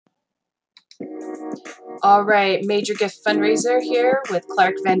All right, Major Gift Fundraiser here with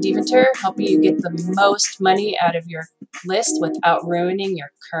Clark Van Deventer, helping you get the most money out of your list without ruining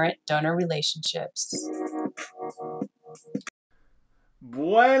your current donor relationships.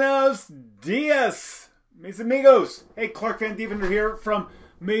 Buenos dias, mis amigos. Hey, Clark Van Deventer here from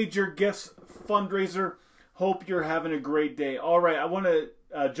Major Gifts Fundraiser. Hope you're having a great day. All right, I want to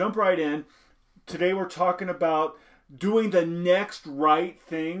jump right in. Today we're talking about doing the next right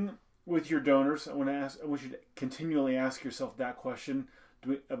thing with your donors. I want you to continually ask yourself that question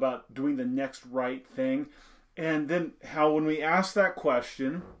about doing the next right thing, and then how when we ask that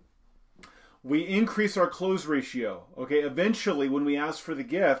question, we increase our close ratio. Okay, eventually when we ask for the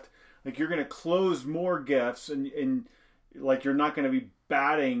gift, like you're going to close more gifts, and like you're not going to be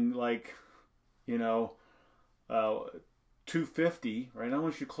batting like, 250, right? I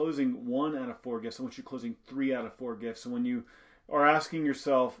want you closing 1 out of 4 gifts. I want you closing 3 out of 4 gifts. So when you are asking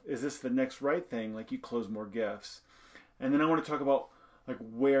yourself, is this the next right thing? Like you close more gifts. And then I want to talk about like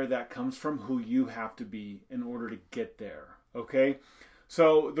where that comes from, who you have to be in order to get there. Okay.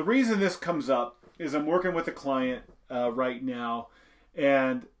 So the reason this comes up is I'm working with a client right now,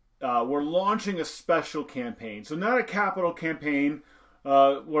 and we're launching a special campaign. So not a capital campaign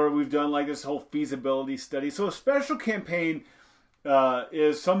where we've done like this whole feasibility study. So a special campaign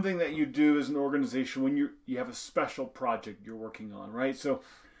is something that you do as an organization when you have a special project you're working on, right? So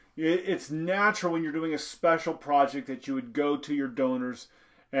it's natural when you're doing a special project that you would go to your donors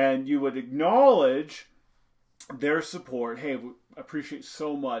and you would acknowledge their support. Hey, we appreciate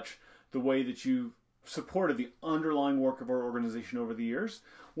so much the way that you supported the underlying work of our organization over the years.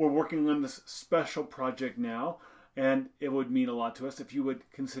 We're working on this special project now, and it would mean a lot to us if you would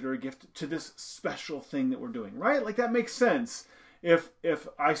consider a gift to this special thing that we're doing, right? Like that makes sense. If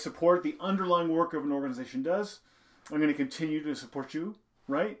I support the underlying work of an organization does, I'm going to continue to support you,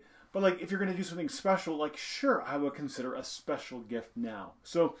 right? But like if you're going to do something special, like sure, I would consider a special gift now.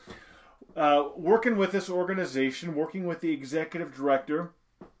 So working with this organization, working with the executive director,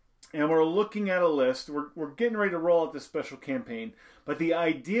 and we're looking at a list. We're getting ready to roll out this special campaign. But the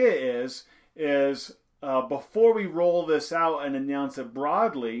idea is before we roll this out and announce it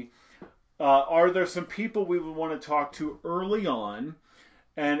broadly, are there some people we would want to talk to early on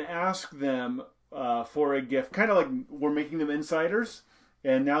and ask them for a gift? Kind of like we're making them insiders.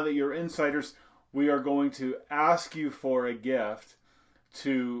 And now that you're insiders, we are going to ask you for a gift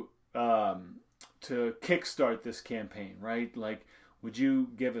to kickstart this campaign, right? Like, would you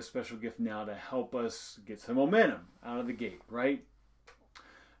give a special gift now to help us get some momentum out of the gate, right?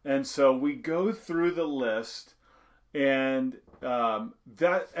 And so we go through the list, and I'm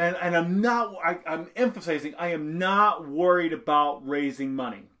emphasizing I am not worried about raising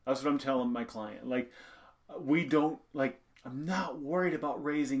money. That's what I'm telling my client. Like, I'm not worried about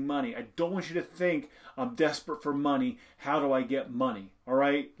raising money. I don't want you to think I'm desperate for money. How do I get money? All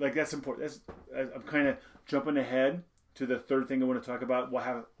right? Like that's important. I'm kind of jumping ahead to the third thing I want to talk about,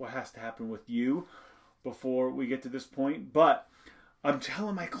 what has to happen with you before we get to this point. But I'm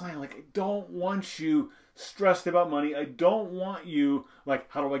telling my client, like, I don't want you stressed about money. I don't want you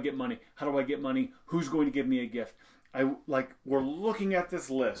like, how do I get money? How do I get money? Who's going to give me a gift? We're looking at this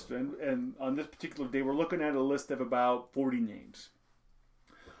list, and on this particular day, we're looking at a list of about 40 names.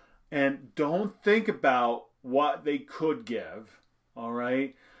 And don't think about what they could give, all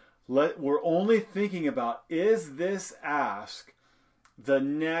right? We're only thinking about, is this ask the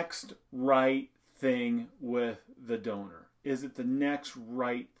next right thing with the donor? Is it the next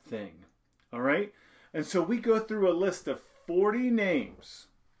right thing? All right? And so we go through a list of 40 names.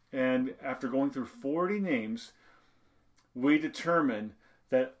 And after going through 40 names, we determine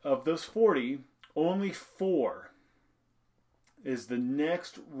that of those 40, only 4 is the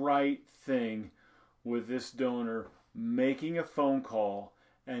next right thing with this donor making a phone call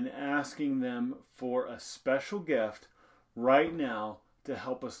and asking them for a special gift right now to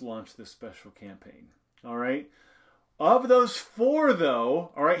help us launch this special campaign. All right? Of those 4,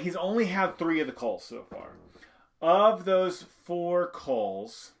 though, all right, he's only had 3 of the calls so far. Of those 4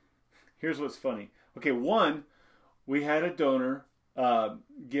 calls, here's what's funny. Okay, 1, we had a donor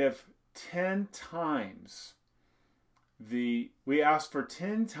give 10 times we asked for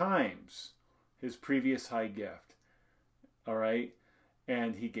 10 times his previous high gift. All right?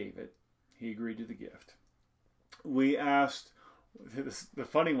 And he gave it. He agreed to the gift. We asked, the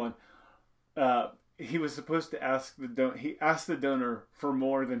funny one, he was supposed to ask he asked the donor for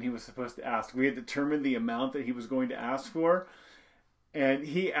more than he was supposed to ask. We had determined the amount that he was going to ask for, and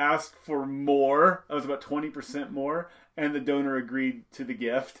he asked for more. It was about 20% more, and the donor agreed to the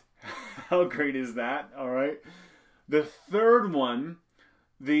gift. How great is that? All right. The third one,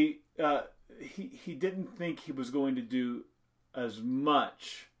 he didn't think he was going to do as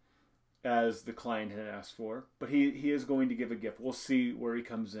much as the client had asked for, but he is going to give a gift. We'll see where he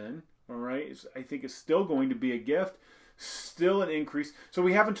comes in. All right, I think it's still going to be a gift, still an increase. So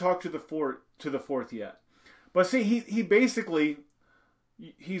we haven't talked to the fourth yet, but see, he basically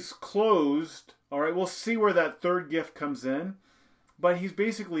he's closed. All right, we'll see where that third gift comes in, but he's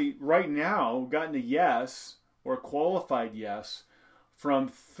basically right now gotten a yes or a qualified yes from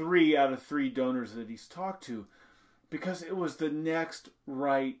 3 out of 3 donors that he's talked to, because it was the next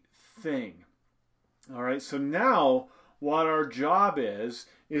right thing. All right, so now what our job is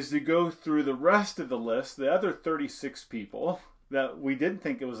to go through the rest of the list, the other 36 people that we didn't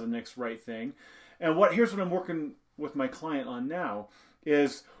think it was the next right thing. And here's what I'm working with my client on now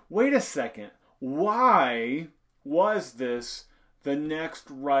is, wait a second, why was this the next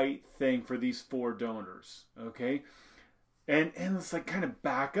right thing for these 4 donors? Okay? And it's like kind of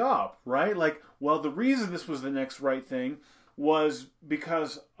back up, right? Like, well, the reason this was the next right thing was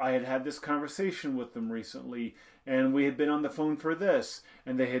because I had this conversation with them recently, and we had been on the phone for this,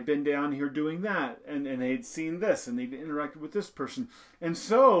 and they had been down here doing that, and they had seen this, and they'd interacted with this person. And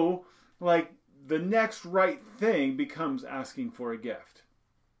so, like, the next right thing becomes asking for a gift,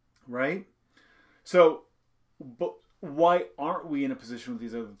 right? So, but why aren't we in a position with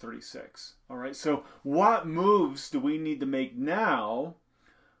these other 36? All right, so what moves do we need to make now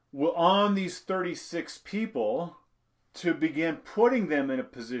on these 36 people to begin putting them in a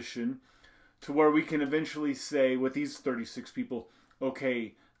position to where we can eventually say with these 36 people,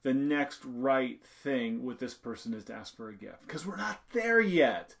 okay, the next right thing with this person is to ask for a gift? Because we're not there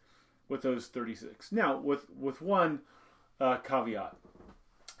yet with those 36. Now, with one caveat.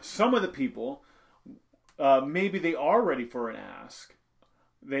 Some of the people, maybe they are ready for an ask.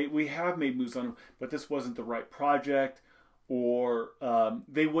 We have made moves on them, but this wasn't the right project, or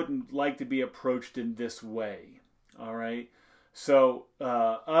they wouldn't like to be approached in this way. All right. So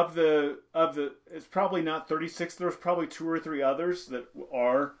of the it's probably not 36. There's probably 2 or 3 others that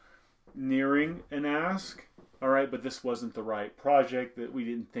are nearing an ask. All right, but this wasn't the right project. That we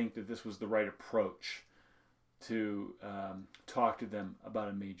didn't think that this was the right approach to talk to them about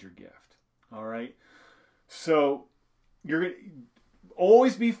a major gift. All right. So you're going to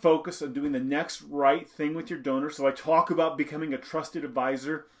always be focused on doing the next right thing with your donors. So I talk about becoming a trusted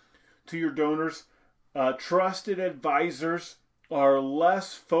advisor to your donors. Trusted advisors are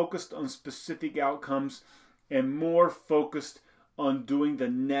less focused on specific outcomes and more focused on doing the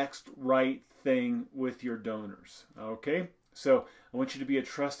next right thing with your donors. Okay? So I want you to be a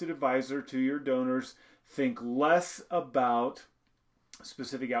trusted advisor to your donors. Think less about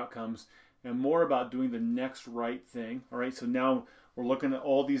specific outcomes and more about doing the next right thing. All right? So now we're looking at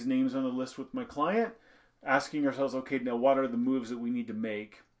all these names on the list with my client, asking ourselves, okay, now what are the moves that we need to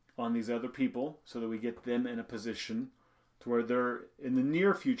make on these other people so that we get them in a position to where they're in the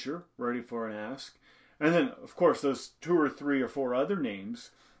near future ready for an ask. And then, of course, those 2 or 3 or 4 other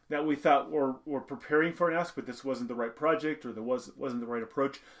names that we thought were preparing for an ask, but this wasn't the right project, or wasn't the right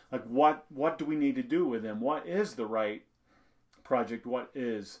approach. Like, what do we need to do with them? What is the right project? What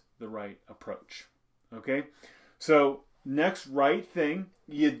is the right approach? Okay? So, next right thing.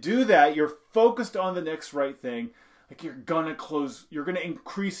 You do that, you're focused on the next right thing. Like, you're going to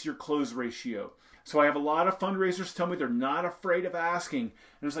increase your close ratio. So I have a lot of fundraisers tell me they're not afraid of asking.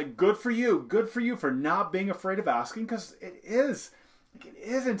 And it's like, good for you for not being afraid of asking, because it is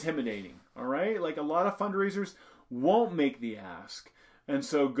intimidating, all right? Like, a lot of fundraisers won't make the ask. And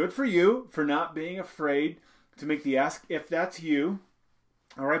so good for you for not being afraid to make the ask if that's you,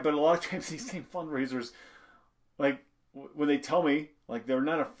 all right? But a lot of times these same fundraisers, like, when they tell me, like, they're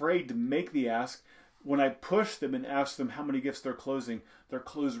not afraid to make the ask, when I push them and ask them how many gifts they're closing, their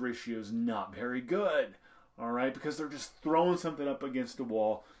close ratio is not very good. All right? Because they're just throwing something up against a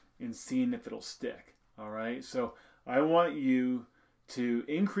wall and seeing if it'll stick. All right? So I want you to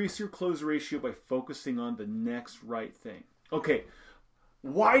increase your close ratio by focusing on the next right thing. Okay.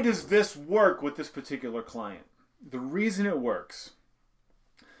 Why does this work with this particular client? The reason it works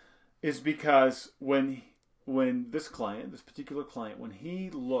is because when this particular client, when he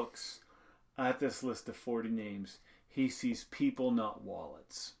looks at this list of 40 names, he sees people, not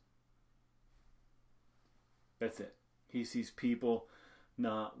wallets. That's it. He sees people,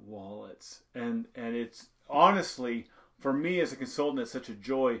 not wallets. And it's honestly, for me as a consultant, it's such a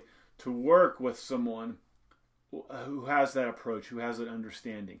joy to work with someone who has that approach, who has that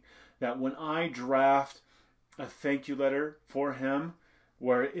understanding. That when I draft a thank you letter for him,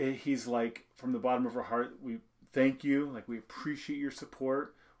 where he's like, from the bottom of our heart, we thank you, like, we appreciate your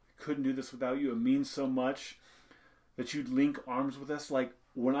support. Couldn't do this without you. It means so much that you'd link arms with us. Like,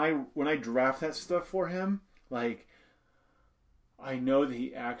 when I draft that stuff for him, like, I know that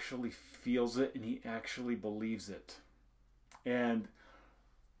he actually feels it and he actually believes it. And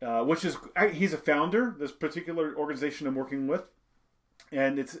which is, he's a founder, this particular organization I'm working with.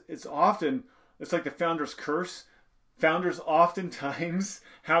 And it's often, it's like the founder's curse. Founders oftentimes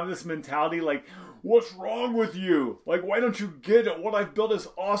have this mentality like, what's wrong with you? Like, why don't you get it? What I've built is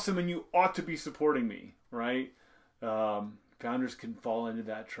awesome and you ought to be supporting me, right? Founders can fall into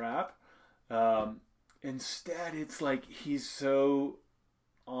that trap. Instead, it's like he's so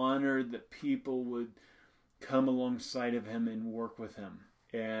honored that people would come alongside of him and work with him.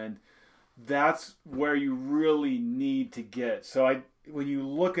 And that's where you really need to get. So when you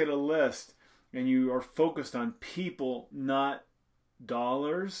look at a list and you are focused on people, not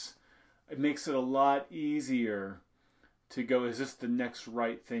dollars, it makes it a lot easier to go, is this the next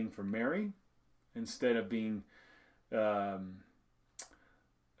right thing for Mary? Instead of being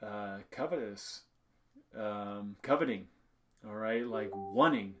covetous, coveting, all right, like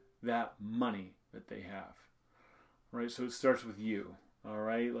wanting that money that they have, right? So it starts with you, all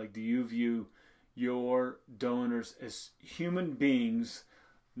right? Like, do you view your donors as human beings,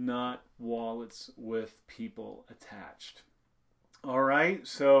 not wallets with people attached? All right,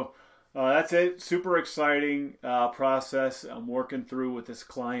 so that's it. Super exciting process I'm working through with this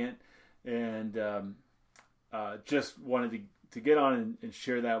client, and just wanted to get on and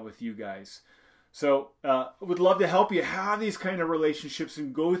share that with you guys. So would love to help you have these kind of relationships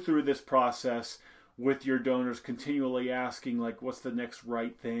and go through this process with your donors, continually asking, like, what's the next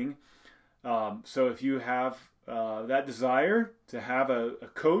right thing? So if you have that desire to have a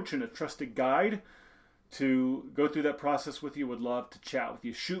coach and a trusted guide to go through that process with you, would love to chat with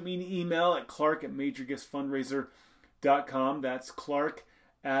you. Shoot me an email at clark@majorgiftsfundraiser.com. That's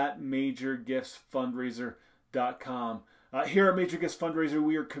clark@majorgiftsfundraiser.com. Here at Major Gifts Fundraiser,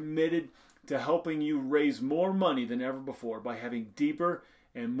 we are committed to helping you raise more money than ever before by having deeper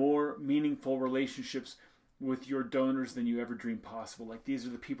and more meaningful relationships with your donors than you ever dreamed possible. Like, these are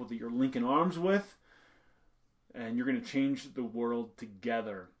the people that you're linking arms with, and you're going to change the world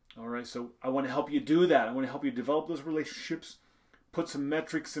together. All right, so I want to help you do that. I want to help you develop those relationships, put some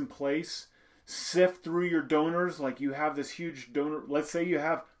metrics in place, sift through your donors. Like, you have this huge donor, let's say you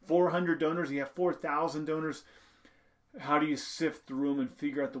have 400 donors, you have 4,000 donors. How do you sift through them and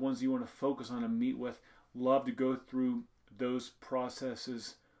figure out the ones you want to focus on and meet with? Love to go through those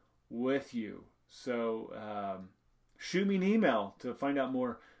processes with you. So shoot me an email to find out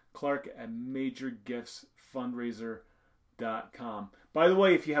more. clark@majorgiftsfundraiser.com. By the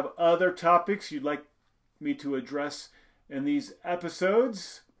way, if you have other topics you'd like me to address in these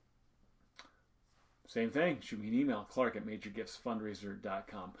episodes, same thing. Shoot me an email.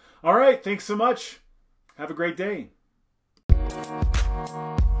 clark@majorgiftsfundraiser.com. All right. Thanks so much. Have a great day.